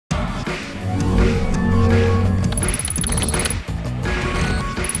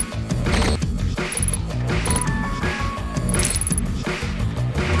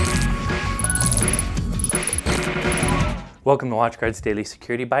Welcome to WatchGuard's Daily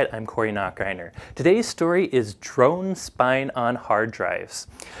Security Byte. I'm Nachreiner. Today's story is drone spying on hard drives.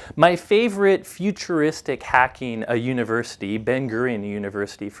 My favorite futuristic hacking university, Ben Gurion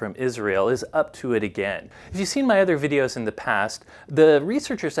University from Israel, is up to it again. If you've seen my other videos in the past, the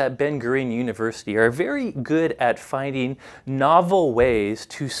researchers at Ben Gurion University are very good at finding novel ways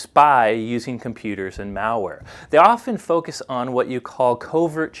to spy using computers and malware. They often focus on what you call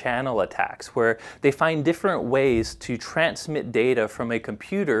covert channel attacks, where they find different ways to transmit data from a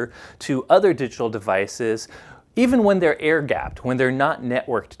computer to other digital devices, even when they're air-gapped, when they're not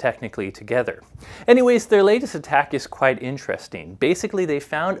networked technically together. Anyways, their latest attack is quite interesting. Basically, they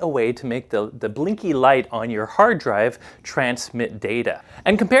found a way to make the blinky light on your hard drive transmit data.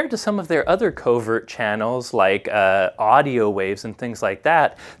 And compared to some of their other covert channels, like audio waves and things like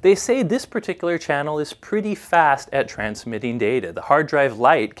that, they say this particular channel is pretty fast at transmitting data. The hard drive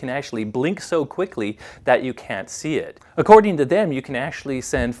light can actually blink so quickly that you can't see it. According to them, you can actually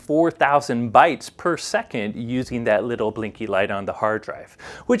send 4,000 bytes per second using that little blinky light on the hard drive,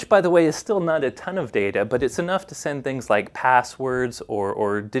 which, by the way, is still not a ton of data, but it's enough to send things like passwords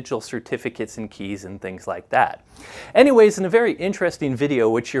or digital certificates and keys and things like that. Anyways, in a very interesting video,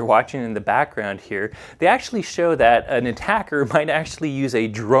 which you're watching in the background here, they actually show that an attacker might actually use a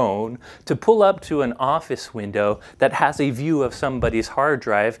drone to pull up to an office window that has a view of somebody's hard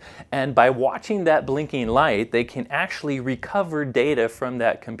drive, and by watching that blinking light, they can actually recover data from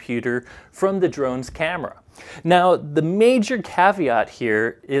that computer from the drone's camera. Now, the major caveat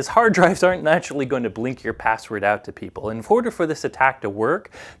here is hard drives aren't naturally going to blink your password out to people. In order for this attack to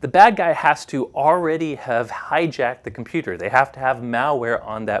work, the bad guy has to already have hijacked the computer. They have to have malware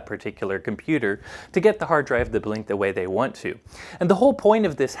on that particular computer to get the hard drive to blink the way they want to. And the whole point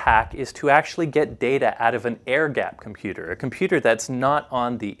of this hack is to actually get data out of an air-gapped computer, a computer that's not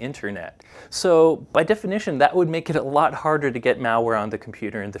on the internet. So, by definition, that would make it a lot harder to get malware on the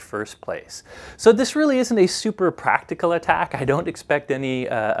computer in the first place. So this really isn't a super practical attack. I don't expect any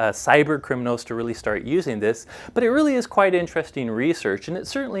cyber criminals to really start using this, but it really is quite interesting research, and it's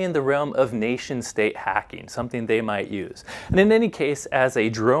certainly in the realm of nation-state hacking, something they might use. And in any case, as a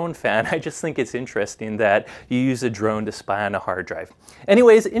drone fan, I just think it's interesting that you use a drone to spy on a hard drive.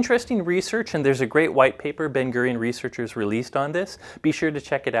 Anyways, interesting research, and there's a great white paper Ben Gurion researchers released on this. Be sure to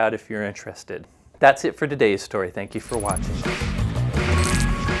check it out if you're interested. That's it for today's story. Thank you for watching.